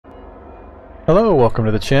Hello, welcome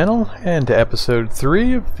to the channel and to episode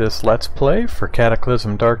 3 of this Let's Play for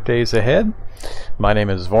Cataclysm Dark Days Ahead. My name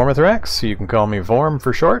is Vormithrax, so you can call me Vorm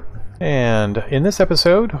for short. And in this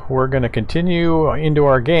episode, we're going to continue into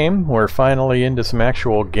our game. We're finally into some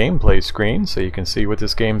actual gameplay screens, so you can see what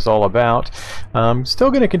this game's all about. Still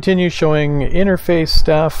going to continue showing interface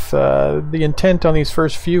stuff. The intent on these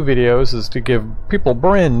first few videos is to give people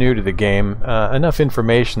brand new to the game enough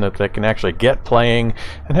information that they can actually get playing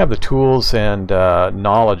and have the tools and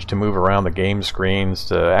knowledge to move around the game screens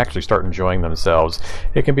to actually start enjoying themselves.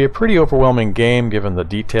 It can be a pretty overwhelming game given the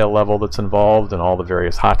detail level that's involved and all the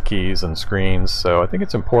various hotkeys and screens, so I think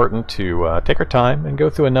it's important to take our time and go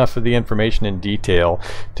through enough of the information in detail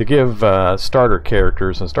to give starter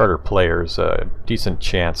characters and starter players a decent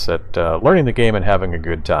chance at learning the game and having a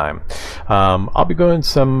good time. I'll be going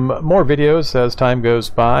some more videos as time goes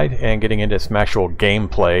by and getting into some actual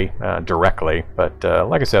gameplay directly, but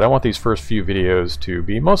like I said, I want these first few videos to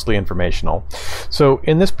be mostly informational. So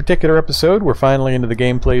in this particular episode, we're finally into the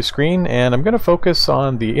gameplay screen, and I'm going to focus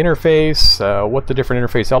on the interface, what the different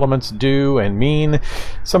interface elements do and mean,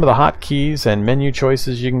 some of the hotkeys and menu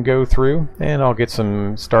choices you can go through, and I'll get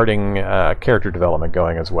some starting character development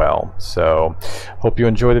going as well. So hope you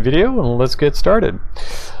enjoy the video, and let's get started.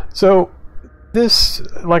 So this,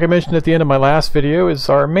 like I mentioned at the end of my last video, is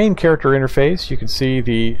our main character interface. You can see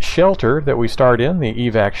the shelter that we start in, the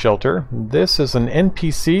evac shelter. This is an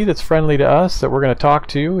NPC that's friendly to us that we're going to talk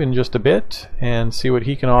to in just a bit and see what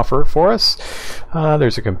he can offer for us.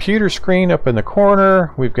 There's a computer screen up in the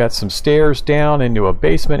corner. We've got some stairs down into a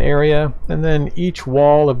basement area, and then each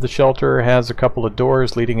wall of the shelter has a couple of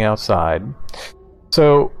doors leading outside.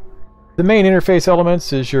 So the main interface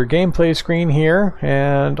elements is your gameplay screen here,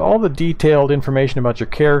 and all the detailed information about your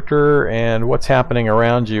character and what's happening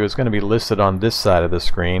around you is going to be listed on this side of the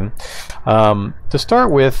screen. To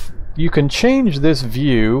start with, you can change this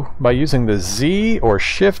view by using the Z or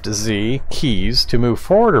Shift Z keys to move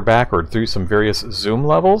forward or backward through some various zoom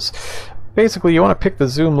levels. Basically, you want to pick the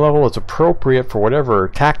zoom level that's appropriate for whatever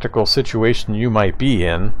tactical situation you might be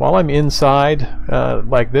in. While I'm inside,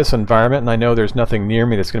 like this environment, and I know there's nothing near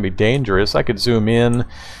me that's going to be dangerous, I could zoom in.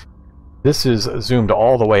 This is zoomed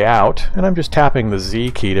all the way out, and I'm just tapping the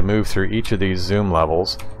Z key to move through each of these zoom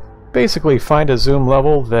levels. Basically, find a zoom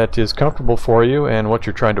level that is comfortable for you and what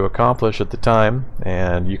you're trying to accomplish at the time,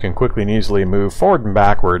 and you can quickly and easily move forward and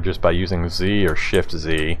backward just by using Z or Shift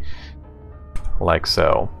Z, like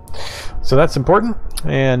so. So that's important.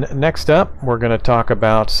 And next up, we're going to talk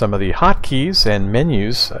about some of the hotkeys and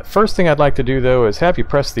menus. First thing I'd like to do, though, is have you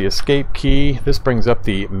press the escape key. This brings up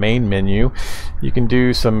the main menu. You can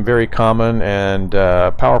do some very common and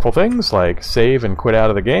powerful things like save and quit out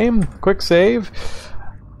of the game, quick save.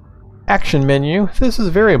 Action menu. This is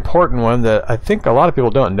a very important one that I think a lot of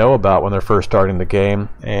people don't know about when they're first starting the game,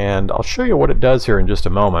 and I'll show you what it does here in just a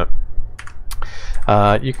moment.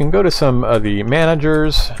 You can go to some of the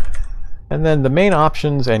managers and then the main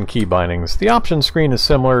options and key bindings. The options screen is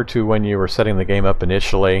similar to when you were setting the game up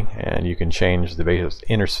initially, and you can change the basic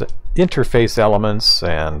interface elements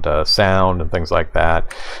and sound and things like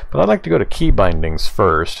that. But I'd like to go to key bindings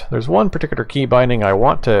first. There's one particular key binding I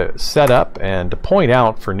want to set up and to point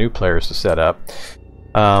out for new players to set up.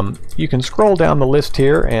 You can scroll down the list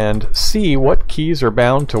here and see what keys are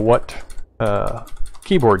bound to what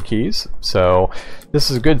keyboard keys. So this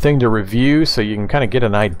is a good thing to review so you can kind of get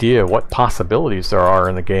an idea of what possibilities there are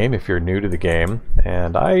in the game if you're new to the game.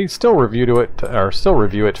 And I still review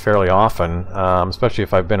it fairly often, especially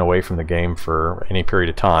if I've been away from the game for any period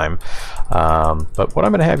of time. But what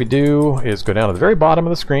I'm going to have you do is go down to the very bottom of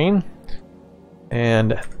the screen,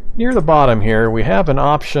 and near the bottom here we have an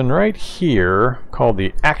option right here called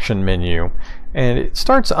the action menu. And it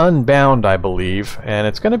starts unbound, I believe, and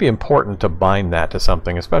it's going to be important to bind that to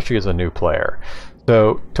something, especially as a new player.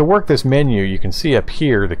 So to work this menu, you can see up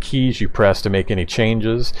here the keys you press to make any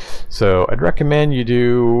changes. So I'd recommend you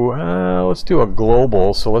do, let's do a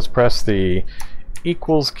global. So let's press the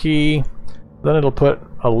equals key. Then it'll put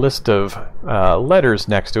a list of letters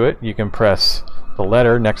next to it. You can press the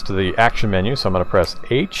letter next to the action menu. So I'm going to press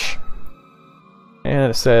H. And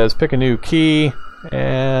it says pick a new key.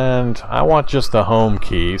 And I want just the home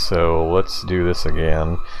key, so let's do this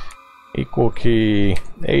again. Equal key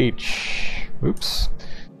H. Oops.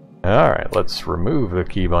 Alright, let's remove the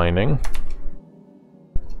key binding.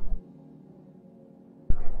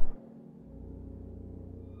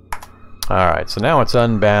 Alright, so now it's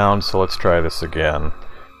unbound, so let's try this again.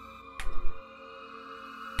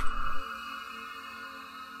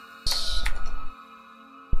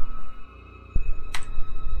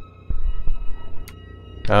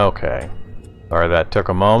 Okay. Sorry that took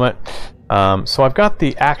a moment. So I've got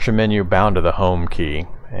the action menu bound to the home key,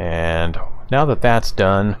 and now that that's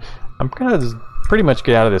done, I'm going to pretty much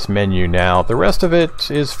get out of this menu now. The rest of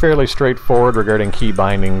it is fairly straightforward regarding key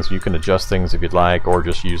bindings. You can adjust things if you'd like, or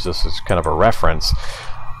just use this as kind of a reference.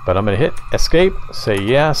 But I'm going to hit escape, say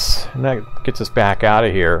yes, and that gets us back out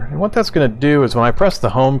of here. And what that's going to do is when I press the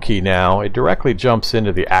home key now, it directly jumps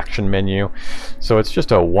into the action menu. So it's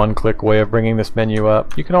just a one-click way of bringing this menu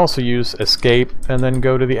up. You can also use escape and then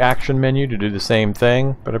go to the action menu to do the same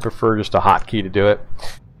thing, but I prefer just a hotkey to do it.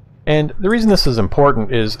 And the reason this is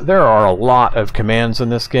important is there are a lot of commands in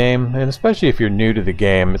this game, and especially if you're new to the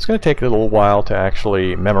game, it's going to take a little while to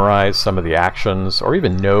actually memorize some of the actions or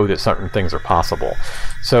even know that certain things are possible.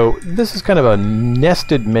 So this is kind of a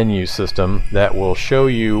nested menu system that will show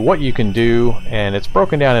you what you can do, and it's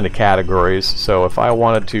broken down into categories. So if I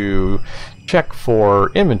wanted to check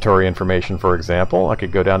for inventory information, for example, I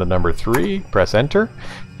could go down to number 3, press enter,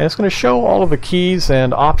 and it's going to show all of the keys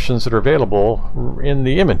and options that are available in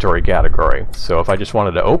the inventory category. So if I just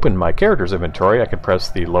wanted to open my character's inventory, I could press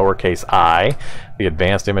the lowercase I. The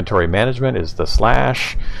advanced inventory management is the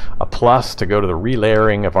slash, a plus to go to the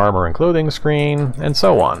relayering of armor and clothing screen, and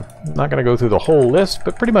so on. I'm not going to go through the whole list,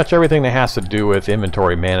 but pretty much everything that has to do with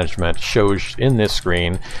inventory management shows in this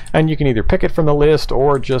screen, and you can either pick it from the list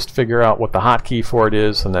or just figure out what the hotkey for it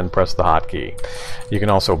is and then press the hotkey. You can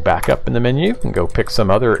also back up in the menu and go pick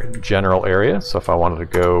some other general area. So if I wanted to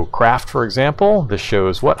go craft, for example, this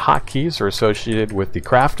shows what hotkeys are associated with the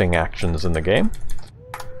crafting actions in the game.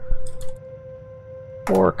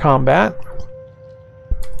 Or combat.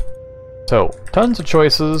 So, tons of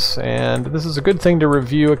choices, and this is a good thing to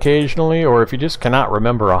review occasionally, or if you just cannot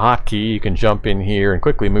remember a hotkey, you can jump in here and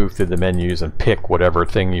quickly move through the menus and pick whatever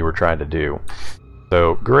thing you were trying to do.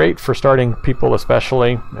 So, great for starting people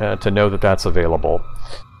especially, to know that that's available.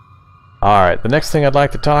 Alright, the next thing I'd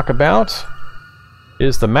like to talk about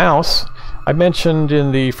is the mouse. I mentioned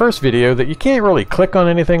in the first video that you can't really click on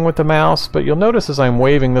anything with the mouse, but you'll notice as I'm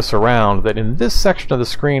waving this around that in this section of the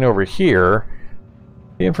screen over here,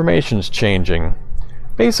 the information's changing.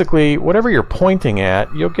 Basically, whatever you're pointing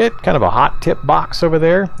at, you'll get kind of a hot tip box over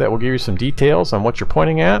there that will give you some details on what you're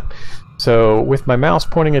pointing at. So with my mouse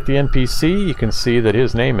pointing at the NPC, you can see that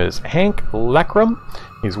his name is Hank Leckram.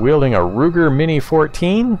 He's wielding a Ruger Mini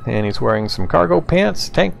 14, and he's wearing some cargo pants,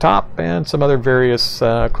 tank top, and some other various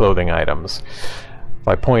clothing items. If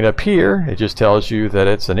I point up here, it just tells you that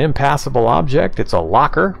it's an impassable object. It's a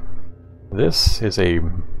locker. This is a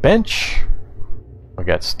bench. We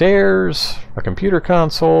got stairs, a computer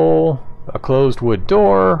console, a closed wood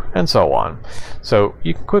door, and so on. So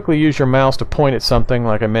you can quickly use your mouse to point at something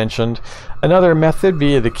like I mentioned. Another method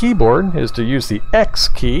via the keyboard is to use the X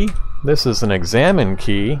key. This is an examine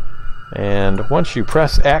key, and once you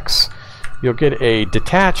press X, you'll get a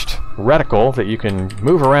detached reticle that you can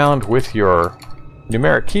move around with your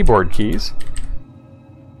numeric keyboard keys.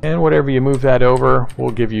 And whatever you move that over will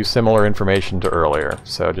give you similar information to earlier.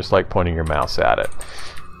 So just like pointing your mouse at it.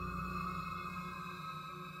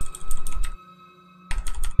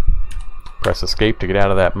 Press escape to get out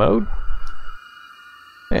of that mode.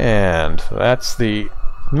 And that's the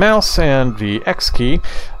mouse and the X key.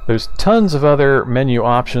 There's tons of other menu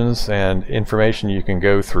options and information you can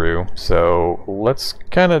go through, so let's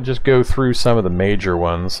kind of just go through some of the major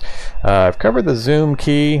ones. I've covered the zoom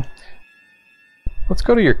key. Let's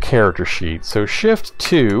go to your character sheet. So Shift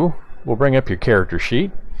 2 will bring up your character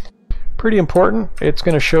sheet. Pretty important. It's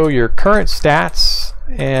going to show your current stats,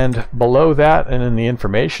 and below that and in the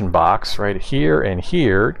information box right here and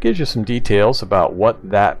here, it gives you some details about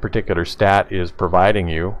what that particular stat is providing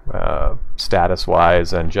you, status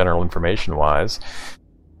wise and general information wise.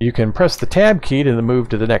 You can press the tab key to move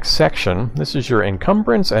to the next section. This is your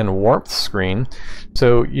encumbrance and warmth screen.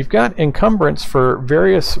 So you've got encumbrance for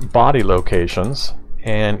various body locations,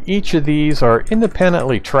 and each of these are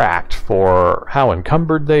independently tracked for how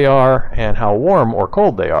encumbered they are and how warm or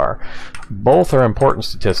cold they are. Both are important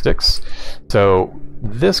statistics. So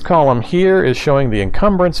this column here is showing the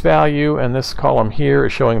encumbrance value, and this column here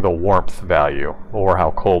is showing the warmth value, or how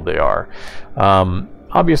cold they are.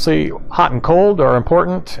 Obviously, hot and cold are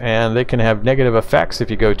important, and they can have negative effects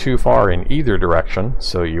if you go too far in either direction.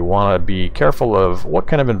 So you want to be careful of what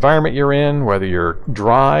kind of environment you're in, whether you're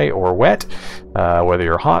dry or wet, whether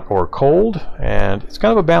you're hot or cold. And it's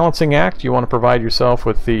kind of a balancing act. You want to provide yourself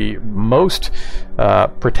with the most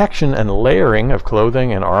protection and layering of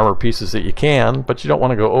clothing and armor pieces that you can, but you don't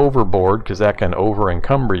want to go overboard, because that can over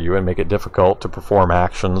encumber you and make it difficult to perform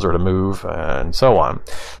actions or to move and so on.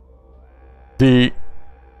 The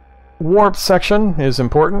Warmth section is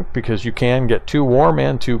important because you can get too warm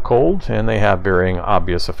and too cold, and they have varying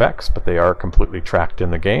obvious effects, but they are completely tracked in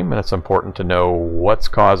the game, and it's important to know what's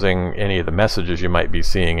causing any of the messages you might be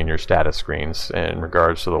seeing in your status screens in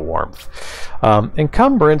regards to the warmth.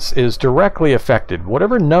 Encumbrance is directly affected.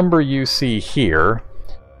 Whatever number you see here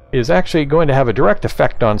is actually going to have a direct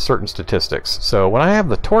effect on certain statistics. So when I have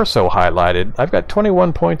the torso highlighted, I've got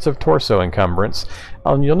 21 points of torso encumbrance.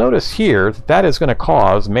 And you'll notice here that is going to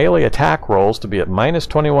cause melee attack rolls to be at minus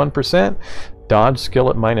 21%, dodge skill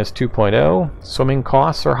at minus 2.0, swimming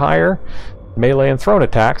costs are higher, melee and thrown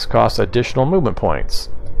attacks cost additional movement points.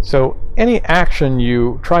 So any action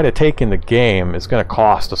you try to take in the game is going to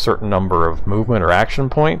cost a certain number of movement or action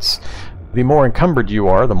points. The more encumbered you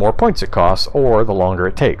are, the more points it costs, or the longer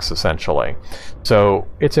it takes, essentially. So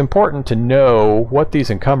it's important to know what these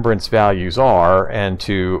encumbrance values are and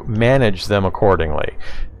to manage them accordingly.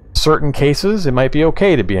 Certain cases, it might be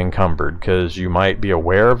okay to be encumbered because you might be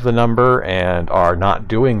aware of the number and are not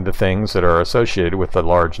doing the things that are associated with the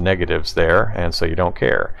large negatives there, and so you don't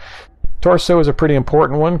care. Torso is a pretty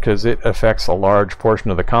important one because it affects a large portion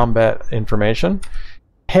of the combat information.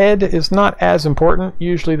 Head is not as important.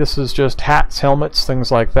 Usually this is just hats, helmets,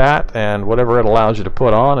 things like that, and whatever it allows you to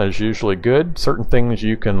put on is usually good. Certain things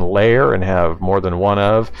you can layer and have more than one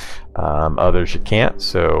of, others you can't,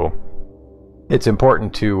 so it's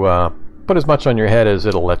important to put as much on your head as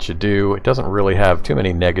it'll let you do. It doesn't really have too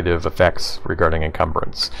many negative effects regarding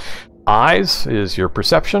encumbrance. Eyes is your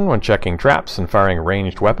perception when checking traps and firing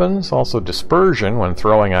ranged weapons, also dispersion when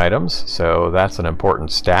throwing items, so that's an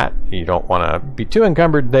important stat. You don't want to be too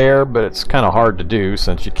encumbered there, but it's kind of hard to do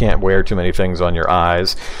since you can't wear too many things on your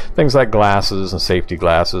eyes. Things like glasses and safety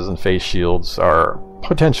glasses and face shields are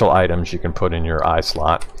potential items you can put in your eye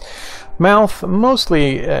slot. Mouth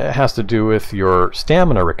mostly has to do with your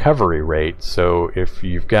stamina recovery rate, so if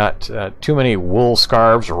you've got too many wool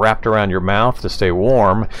scarves wrapped around your mouth to stay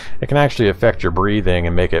warm, it can actually affect your breathing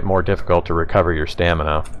and make it more difficult to recover your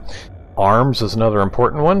stamina. Arms is another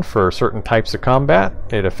important one for certain types of combat.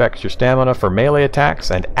 It affects your stamina for melee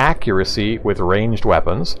attacks and accuracy with ranged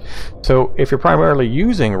weapons. So if you're primarily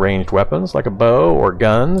using ranged weapons like a bow or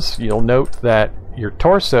guns, you'll note that your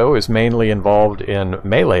torso is mainly involved in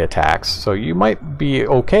melee attacks, so you might be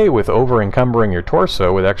okay with over-encumbering your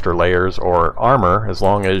torso with extra layers or armor as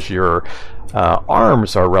long as your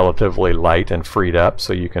arms are relatively light and freed up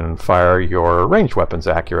so you can fire your ranged weapons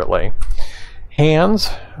accurately. Hands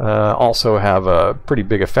also have a pretty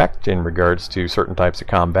big effect in regards to certain types of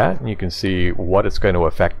combat, and you can see what it's going to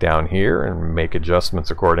affect down here and make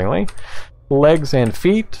adjustments accordingly. Legs and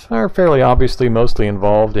feet are fairly obviously mostly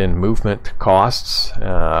involved in movement costs.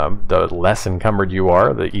 The less encumbered you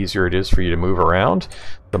are, the easier it is for you to move around.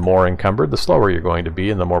 The more encumbered, the slower you're going to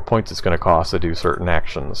be, and the more points it's going to cost to do certain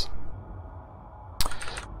actions.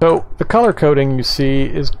 So the color coding you see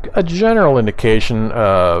is a general indication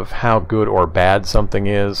of how good or bad something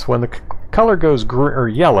is. When the color goes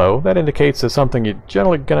yellow, that indicates that something you're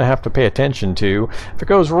generally going to have to pay attention to. If it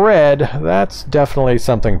goes red, that's definitely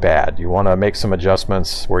something bad. You want to make some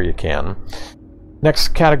adjustments where you can. Next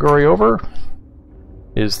category over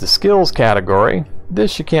is the skills category.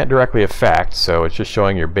 This you can't directly affect, so it's just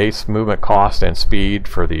showing your base movement cost and speed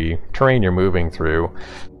for the terrain you're moving through.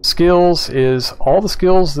 Skills is all the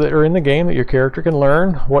skills that are in the game that your character can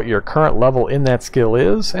learn, what your current level in that skill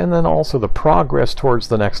is, and then also the progress towards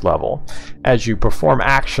the next level. As you perform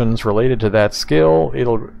actions related to that skill,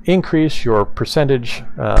 it'll increase your percentage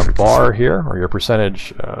bar here, or your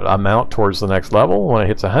percentage amount towards the next level. When it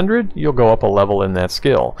hits 100, you'll go up a level in that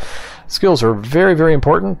skill. Skills are very, very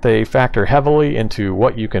important. They factor heavily into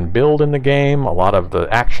what you can build in the game, a lot of the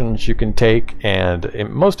actions you can take, and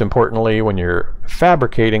most importantly, when you're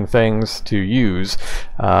fabricating things to use,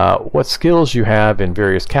 what skills you have in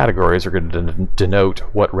various categories are going to denote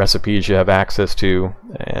what recipes you have access to,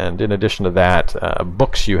 and in addition to that,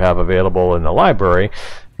 books you have available in the library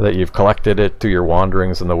that you've collected it through your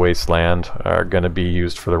wanderings in the wasteland are going to be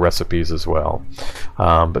used for the recipes as well.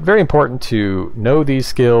 But very important to know these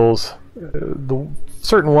skills.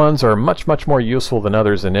 Certain ones are much more useful than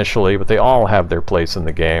others initially, but they all have their place in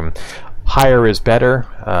the game. Higher is better.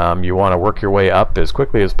 You want to work your way up as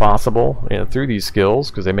quickly as possible through these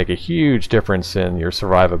skills because they make a huge difference in your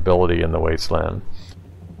survivability in the wasteland.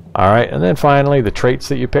 Alright, and then finally the traits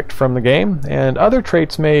that you picked from the game, and other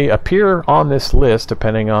traits may appear on this list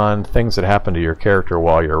depending on things that happen to your character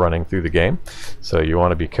while you're running through the game. So you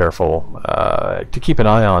want to be careful to keep an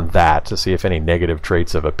eye on that to see if any negative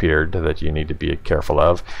traits have appeared that you need to be careful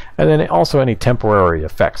of, and then also any temporary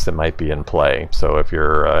effects that might be in play. So if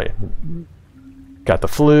you're got the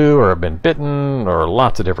flu or have been bitten or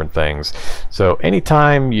lots of different things. So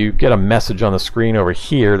anytime you get a message on the screen over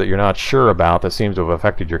here that you're not sure about that seems to have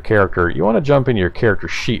affected your character, you want to jump into your character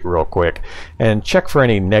sheet real quick and check for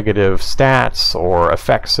any negative stats or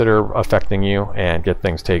effects that are affecting you and get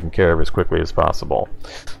things taken care of as quickly as possible.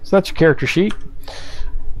 So that's your character sheet.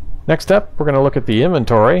 Next up, we're going to look at the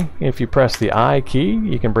inventory. If you press the I key,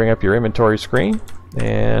 you can bring up your inventory screen.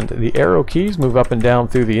 And the arrow keys move up and down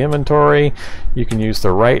through the inventory. You can use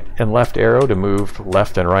the right and left arrow to move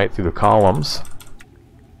left and right through the columns.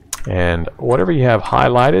 And whatever you have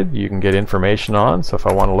highlighted, you can get information on. So if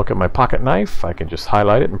I want to look at my pocket knife, I can just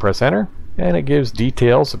highlight it and press enter. And it gives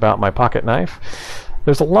details about my pocket knife.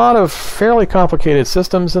 There's a lot of fairly complicated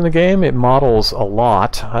systems in the game. It models a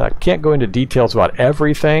lot. I can't go into details about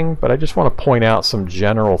everything, but I just want to point out some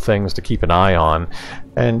general things to keep an eye on.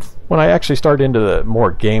 And when I actually start into the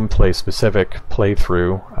more gameplay specific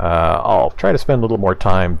playthrough, I'll try to spend a little more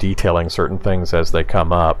time detailing certain things as they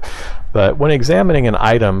come up. But when examining an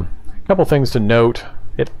item, a couple things to note.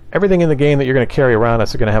 Everything in the game that you're going to carry around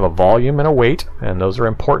is going to have a volume and a weight, and those are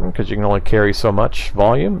important because you can only carry so much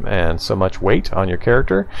volume and so much weight on your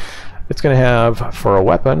character. It's going to have, for a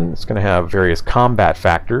weapon, it's going to have various combat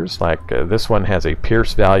factors, like this one has a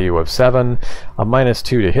pierce value of 7, a -2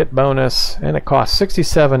 to hit bonus, and it costs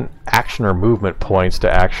 67 action or movement points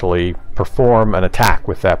to actually perform an attack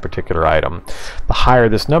with that particular item. The higher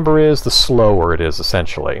this number is, the slower it is,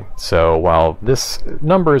 essentially. So while this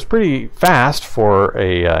number is pretty fast for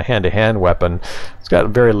a hand-to-hand weapon, it's got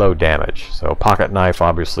very low damage. So pocket knife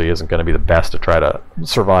obviously isn't going to be the best to try to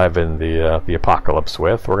survive in the apocalypse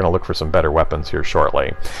with. We're going to look for some better weapons here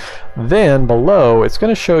shortly. Then below, it's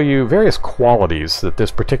going to show you various qualities that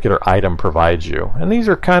this particular item provides you. And these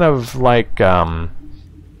are kind of like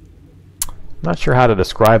not sure how to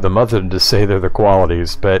describe them other than to say they're the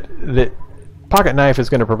qualities, but the pocket knife is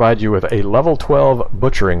going to provide you with a level 12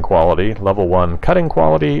 butchering quality, level 1 cutting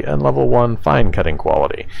quality, and level 1 fine cutting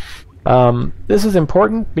quality. This is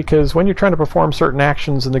important because when you're trying to perform certain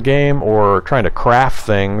actions in the game or trying to craft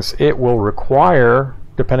things, it will require,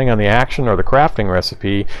 depending on the action or the crafting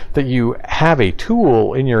recipe, that you have a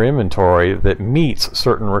tool in your inventory that meets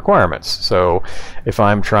certain requirements. So if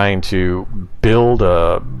I'm trying to build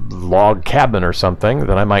a log cabin or something,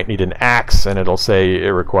 then I might need an axe, and it'll say it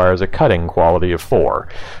requires a cutting quality of 4.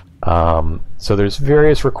 So there's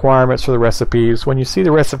various requirements for the recipes. When you see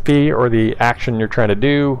the recipe or the action you're trying to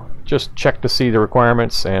do, just check to see the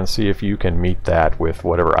requirements and see if you can meet that with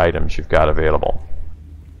whatever items you've got available.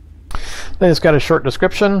 Then it's got a short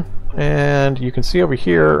description, and you can see over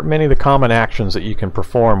here many of the common actions that you can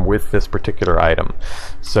perform with this particular item.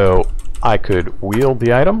 So I could wield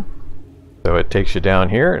the item. So it takes you down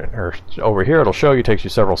here, or over here it'll show you, takes you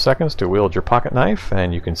several seconds to wield your pocket knife,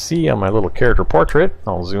 and you can see on my little character portrait,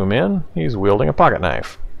 I'll zoom in, he's wielding a pocket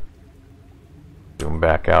knife. Zoom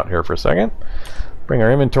back out here for a second. Bring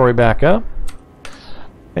our inventory back up.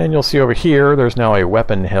 And you'll see over here there's now a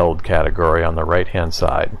weapon held category on the right hand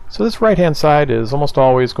side. So this right hand side is almost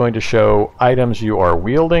always going to show items you are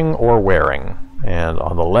wielding or wearing. And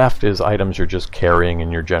on the left is items you're just carrying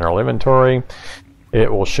in your general inventory. It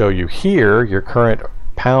will show you here your current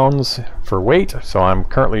pounds for weight. So I'm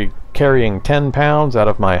currently carrying 10 pounds out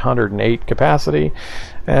of my 108 capacity,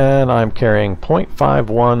 and I'm carrying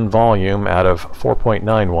 0.51 volume out of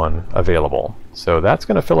 4.91 available. So that's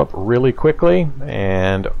going to fill up really quickly,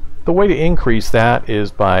 and the way to increase that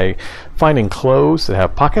is by finding clothes that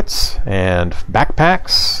have pockets and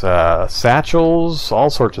backpacks, satchels, all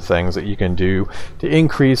sorts of things that you can do to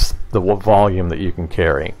increase the volume that you can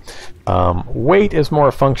carry. Weight is more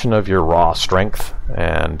a function of your raw strength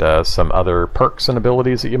and some other perks and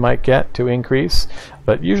abilities that you might get to increase,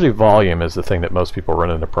 but usually volume is the thing that most people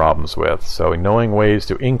run into problems with. So knowing ways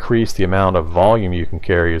to increase the amount of volume you can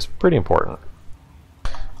carry is pretty important.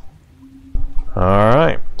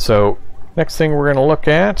 Alright, so next thing we're going to look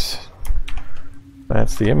at,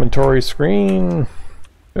 that's the inventory screen.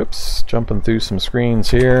 Oops, jumping through some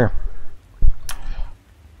screens here.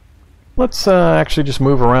 Let's actually just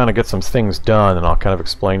move around and get some things done, and I'll kind of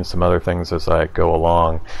explain some other things as I go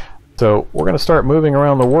along. So we're going to start moving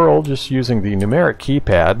around the world just using the numeric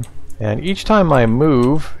keypad, and each time I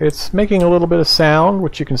move it's making a little bit of sound,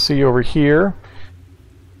 which you can see over here.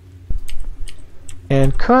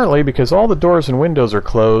 And currently, because all the doors and windows are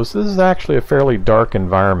closed, this is actually a fairly dark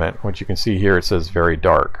environment, which you can see here it says very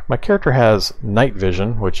dark. My character has night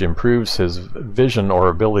vision, which improves his vision or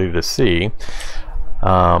ability to see.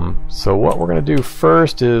 So what we're going to do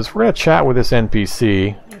first is we're going to chat with this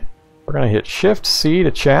NPC. We're going to hit Shift-C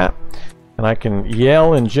to chat, and I can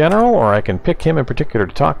yell in general, or I can pick him in particular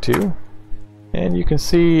to talk to. And you can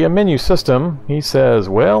see a menu system. He says,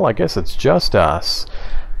 well, I guess it's just us.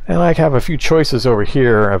 And I have a few choices over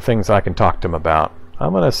here of things I can talk to him about.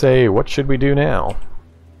 I'm going to say, what should we do now?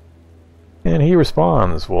 And he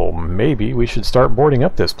responds, well, maybe we should start boarding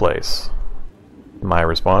up this place. My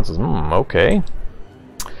response is, okay.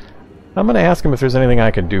 I'm going to ask him if there's anything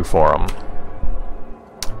I can do for him.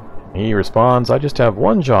 He responds, I just have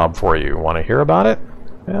one job for you. Want to hear about it?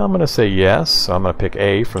 Well, I'm going to say yes. So I'm going to pick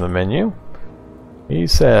A from the menu. He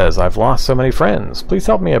says, I've lost so many friends. Please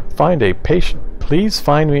help me find a patient. Please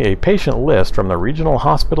find me a patient list from the regional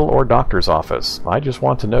hospital or doctor's office. I just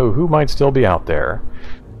want to know who might still be out there.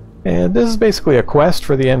 And this is basically a quest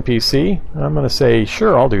for the NPC. I'm going to say,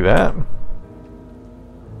 sure, I'll do that.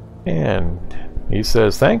 And he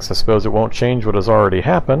says, thanks. I suppose it won't change what has already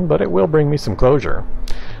happened, but it will bring me some closure.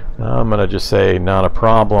 I'm going to just say, not a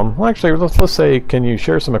problem. Well, actually, let's say, can you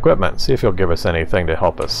share some equipment? See if he'll give us anything to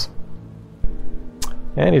help us.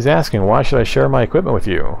 And he's asking, why should I share my equipment with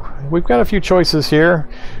you? We've got a few choices here.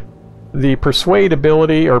 The persuade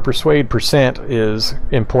ability, or persuade percent, is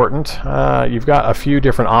important. You've got a few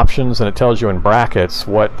different options, and it tells you in brackets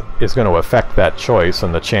what is going to affect that choice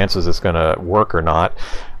and the chances it's going to work or not.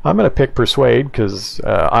 I'm going to pick persuade because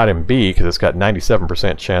item B, because it's got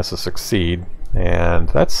 97% chance to succeed. And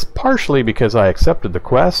that's partially because I accepted the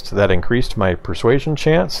quest. That increased my persuasion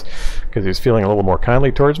chance because he was feeling a little more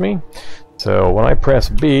kindly towards me. So when I press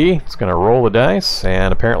B, it's going to roll the dice,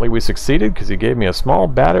 and apparently we succeeded because he gave me a small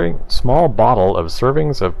bottle of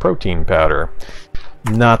servings of protein powder.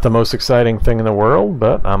 Not the most exciting thing in the world,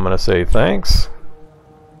 but I'm going to say thanks.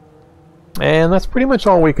 And that's pretty much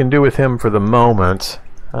all we can do with him for the moment.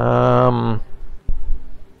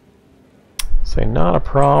 Say not a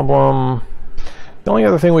problem. The only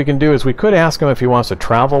other thing we can do is we could ask him if he wants to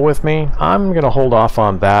travel with me. I'm going to hold off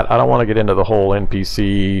on that. I don't want to get into the whole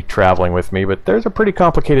NPC traveling with me, but there's a pretty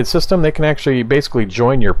complicated system. They can actually basically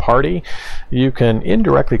join your party. You can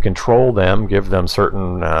indirectly control them, give them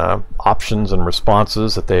certain options and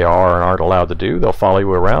responses that they are and aren't allowed to do. They'll follow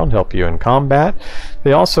you around, help you in combat.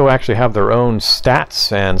 They also actually have their own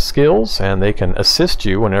stats and skills, and they can assist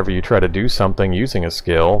you whenever you try to do something using a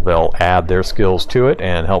skill. They'll add their skills to it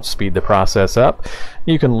and help speed the process up.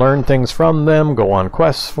 You can learn things from them, go on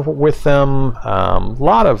quests with them. A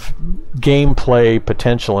lot of gameplay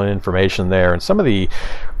potential and information there, and some of the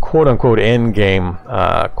quote-unquote end-game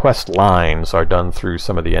quest lines are done through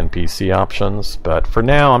some of the NPC options. But for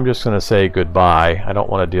now, I'm just going to say goodbye. I don't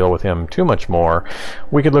want to deal with him too much more.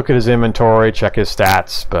 We could look at his inventory, check his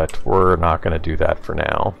stats, but we're not going to do that for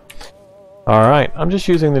now. Alright, I'm just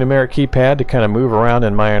using the numeric keypad to kind of move around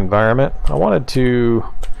in my environment. I wanted to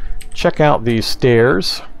check out these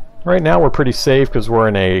stairs. Right now we're pretty safe because we're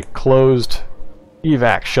in a closed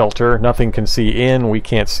evac shelter. Nothing can see in, we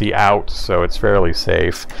can't see out, so it's fairly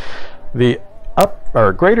safe. The up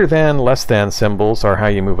or greater than, less than symbols are how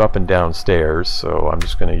you move up and down stairs, so I'm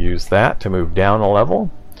just going to use that to move down a level.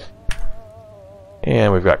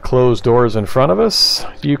 And we've got closed doors in front of us.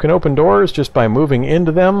 You can open doors just by moving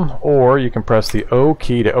into them, or you can press the O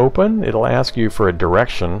key to open. It'll ask you for a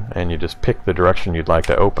direction, and you just pick the direction you'd like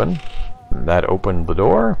to open. And that opened the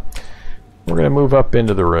door. We're going to move up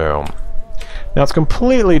into the room. Now it's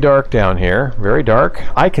completely dark down here, very dark.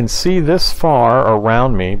 I can see this far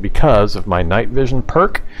around me because of my night vision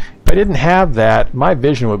perk. If I didn't have that, my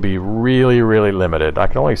vision would be really, really limited. I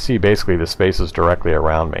can only see basically the spaces directly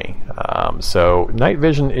around me. So night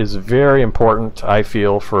vision is very important, I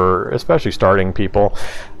feel, for especially starting people.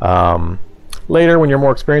 Later, when you're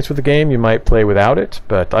more experienced with the game, you might play without it,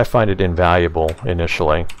 but I find it invaluable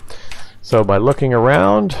initially. So by looking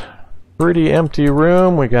around, pretty empty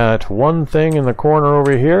room. We got one thing in the corner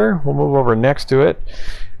over here. We'll move over next to it,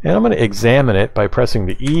 and I'm going to examine it by pressing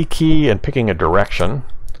the E key and picking a direction.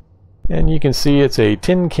 And you can see it's a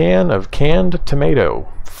tin can of canned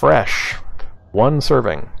tomato, fresh, 1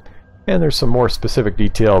 serving. And there's some more specific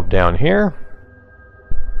detail down here.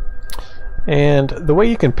 And the way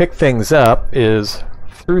you can pick things up is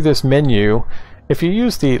through this menu. If you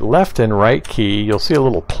use the left and right key, you'll see a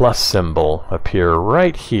little plus symbol appear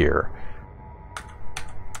right here.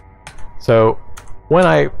 So when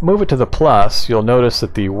I move it to the plus, you'll notice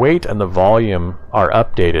that the weight and the volume are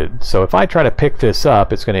updated. So if I try to pick this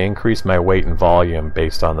up, it's going to increase my weight and volume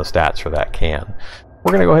based on the stats for that can.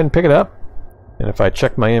 We're going to go ahead and pick it up. And if I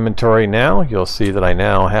check my inventory now, you'll see that I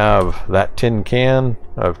now have that tin can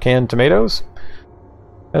of canned tomatoes,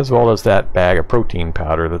 as well as that bag of protein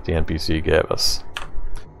powder that the NPC gave us.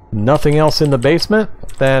 Nothing else in the basement.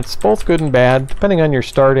 That's both good and bad. Depending on your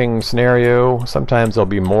starting scenario, sometimes there'll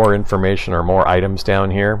be more information or more items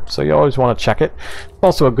down here, so you always want to check it. It's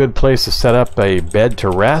also a good place to set up a bed to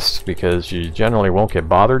rest, because you generally won't get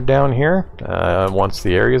bothered down here once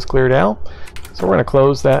the area is cleared out. So we're going to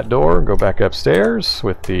close that door and go back upstairs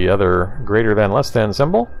with the other greater than less than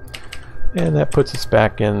symbol, and that puts us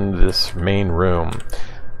back in this main room.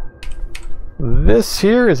 This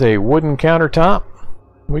here is a wooden countertop.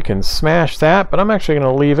 We can smash that, but I'm actually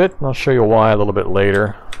going to leave it, and I'll show you why a little bit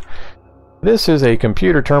later. This is a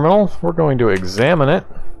computer terminal. We're going to examine it,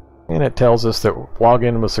 and it tells us that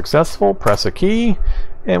login was successful. Press a key,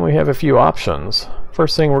 and we have a few options.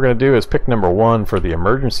 First thing we're going to do is pick number 1 for the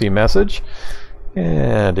emergency message,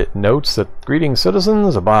 and it notes that, greetings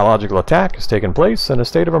citizens, a biological attack has taken place and a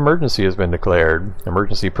state of emergency has been declared.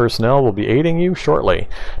 Emergency personnel will be aiding you shortly.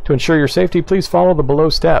 To ensure your safety, please follow the below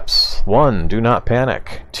steps. 1. Do not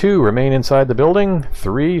panic. 2. Remain inside the building.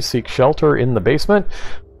 3. Seek shelter in the basement.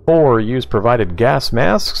 4. Use provided gas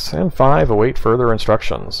masks. And 5. Await further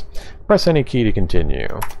instructions. Press any key to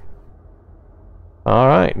continue.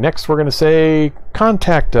 Alright, next we're going to say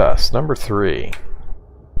contact us, number 3.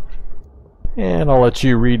 And I'll let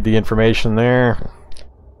you read the information there.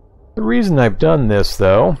 The reason I've done this,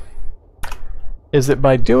 though, is that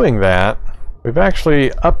by doing that, we've actually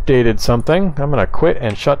updated something. I'm going to quit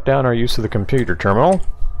and shut down our use of the computer terminal.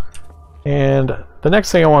 And the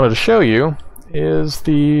next thing I wanted to show you is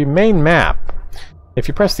the main map. If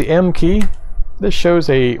you press the M key, this shows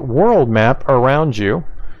a world map around you.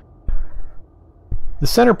 The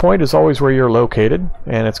center point is always where you're located,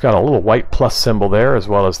 and it's got a little white plus symbol there, as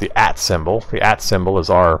well as the @ symbol. The @ symbol is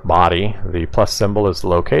our body, the plus symbol is the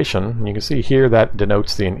location. And you can see here that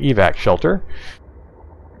denotes the evac shelter.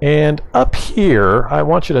 And up here, I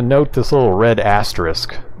want you to note this little red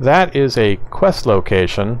asterisk. That is a quest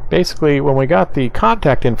location. Basically, when we got the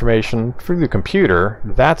contact information through the computer,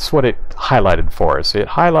 that's what it highlighted for us. It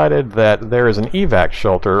highlighted that there is an evac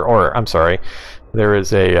shelter, or I'm sorry, there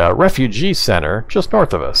is a refugee center just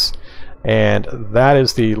north of us, and that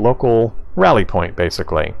is the local rally point,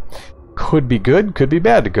 basically. Could be good, could be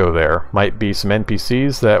bad to go there. Might be some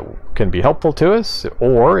NPCs that can be helpful to us,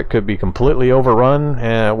 or it could be completely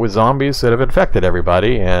overrun with zombies that have infected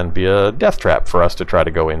everybody and be a death trap for us to try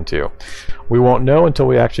to go into. We won't know until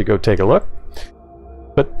we actually go take a look.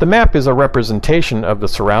 But the map is a representation of the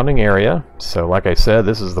surrounding area. So like I said,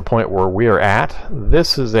 this is the point where we are at.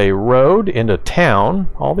 This is a road into town.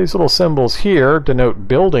 All these little symbols here denote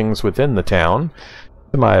buildings within the town.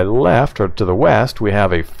 To my left, or to the west, we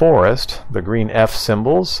have a forest. The green F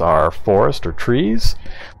symbols are forest or trees.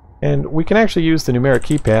 And we can actually use the numeric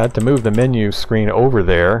keypad to move the menu screen over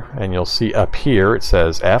there. And you'll see up here it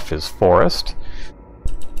says F is forest.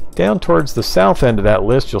 Down towards the south end of that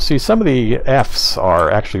list, you'll see some of the F's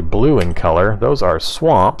are actually blue in color. Those are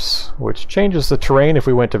swamps, which changes the terrain if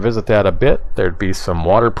we went to visit that a bit. There'd be some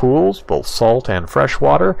water pools, both salt and fresh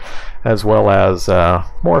water, as well as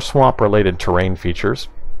more swamp-related terrain features.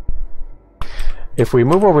 If we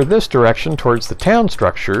move over this direction towards the town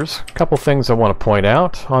structures, a couple things I want to point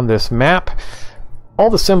out. On this map, all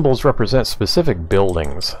the symbols represent specific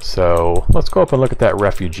buildings. So let's go up and look at that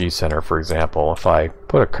refugee center, for example. If I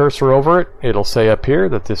put a cursor over it, it'll say up here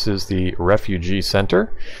that this is the refugee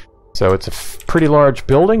center. So it's a pretty large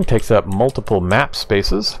building, takes up multiple map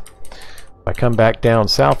spaces. If I come back down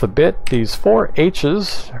south a bit, these 4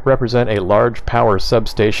 H's represent a large power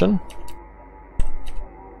substation.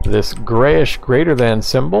 This grayish greater than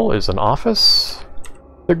symbol is an office.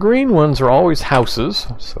 The green ones are always houses,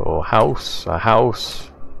 so house,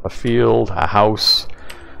 a field, a house,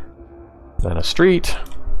 then a street,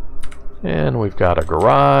 and we've got a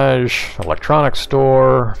garage, electronics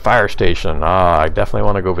store, fire station. I definitely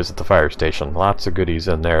want to go visit the fire station. Lots of goodies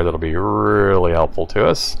in there that'll be really helpful to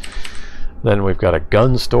us. Then we've got a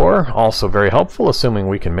gun store, also very helpful, assuming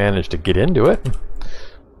we can manage to get into it.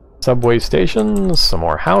 Subway stations, some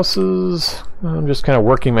more houses. I'm just kind of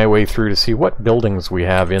working my way through to see what buildings we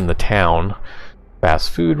have in the town.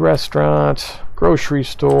 Fast food restaurant, grocery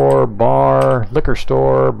store, bar, liquor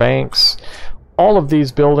store, banks. All of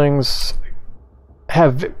these buildings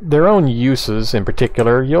have their own uses in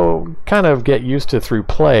particular. You'll kind of get used to through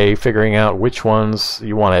play, figuring out which ones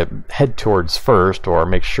you want to head towards first or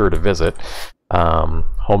make sure to visit.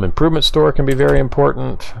 Home improvement store can be very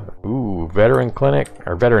important. Ooh, veteran clinic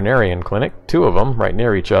or veterinarian clinic, 2 of them right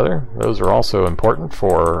near each other. Those are also important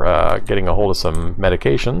for getting a hold of some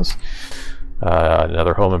medications.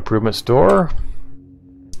 Another home improvement store,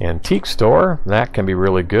 antique store, that can be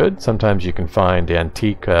really good. Sometimes you can find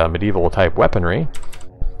antique medieval type weaponry.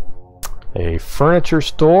 A furniture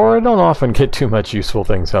store. I don't often get too much useful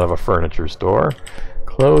things out of a furniture store.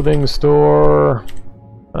 Clothing store.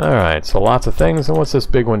 Alright, so lots of things. And what's this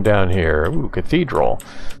big one down here? Ooh, cathedral.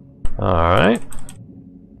 Alright.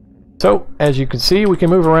 So, as you can see, we can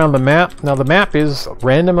move around the map. Now, the map is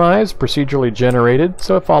randomized, procedurally generated,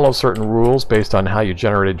 so it follows certain rules based on how you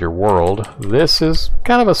generated your world. This is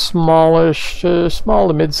kind of a smallish, small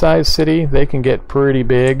to mid-sized city. They can get pretty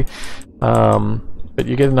big. But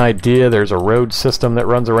you get an idea. There's a road system that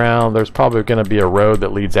runs around. There's probably going to be a road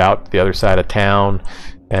that leads out to the other side of town.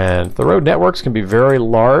 And the road networks can be very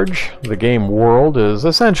large. The game world is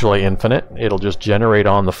essentially infinite. It'll just generate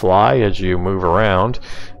on the fly as you move around.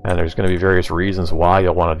 And there's going to be various reasons why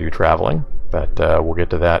you'll want to do traveling. But we'll get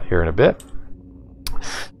to that here in a bit.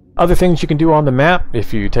 Other things you can do on the map,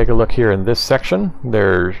 if you take a look here in this section,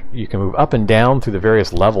 you can move up and down through the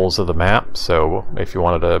various levels of the map. So if you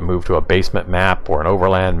wanted to move to a basement map or an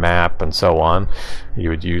overland map and so on, you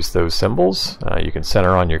would use those symbols. You can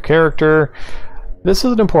center on your character. This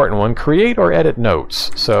is an important one, create or edit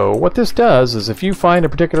notes. So what this does is if you find a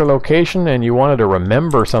particular location and you wanted to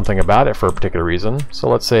remember something about it for a particular reason, so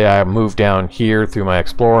let's say I moved down here through my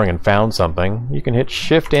exploring and found something, you can hit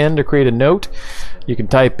Shift-N to create a note. You can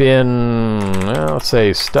type in, let's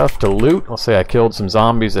say, stuff to loot. Let's say I killed some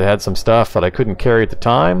zombies that had some stuff that I couldn't carry at the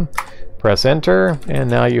time. Press enter, and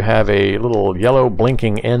now you have a little yellow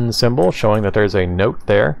blinking N symbol showing that there's a note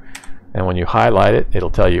there. And when you highlight it,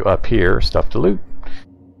 it'll tell you up here, stuff to loot.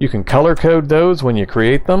 You can color code those when you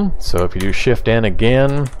create them. So if you do Shift-N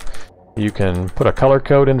again, you can put a color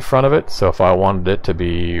code in front of it. So if I wanted it to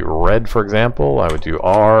be red, for example, I would do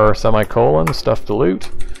R semicolon, stuff to loot.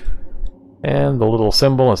 And the little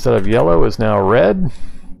symbol instead of yellow is now red.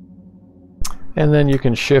 And then you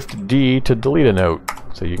can Shift-D to delete a note.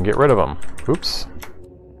 So you can get rid of them. Oops.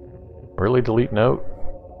 Really delete note?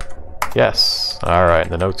 Yes. Alright,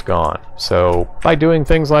 the note's gone. So by doing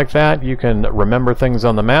things like that, you can remember things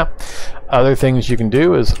on the map. Other things you can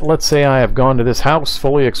do is, let's say I have gone to this house,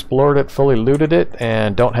 fully explored it, fully looted it,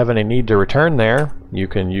 and don't have any need to return there. You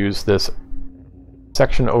can use this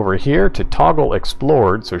section over here to toggle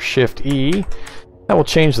explored, so Shift-E. That will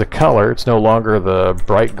change the color. It's no longer the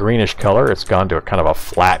bright greenish color. It's gone to a kind of a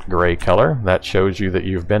flat gray color. That shows you that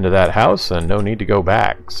you've been to that house and no need to go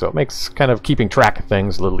back. So it makes kind of keeping track of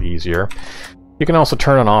things a little easier. You can also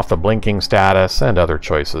turn on off the blinking status and other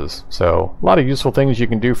choices. So a lot of useful things you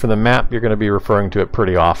can do for the map. You're going to be referring to it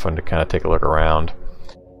pretty often to kind of take a look around.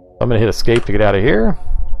 I'm going to hit escape to get out of here.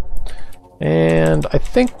 And I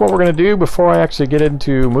think what we're going to do before I actually get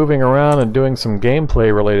into moving around and doing some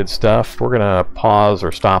gameplay related stuff, we're going to pause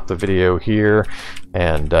or stop the video here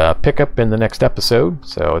and pick up in the next episode.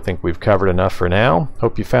 So I think we've covered enough for now.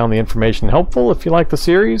 Hope you found the information helpful. If you like the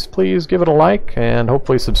series, please give it a like and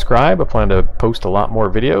hopefully subscribe. I plan to post a lot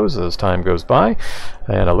more videos as time goes by,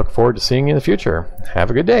 and I look forward to seeing you in the future. Have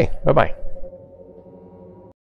a good day. Bye-bye.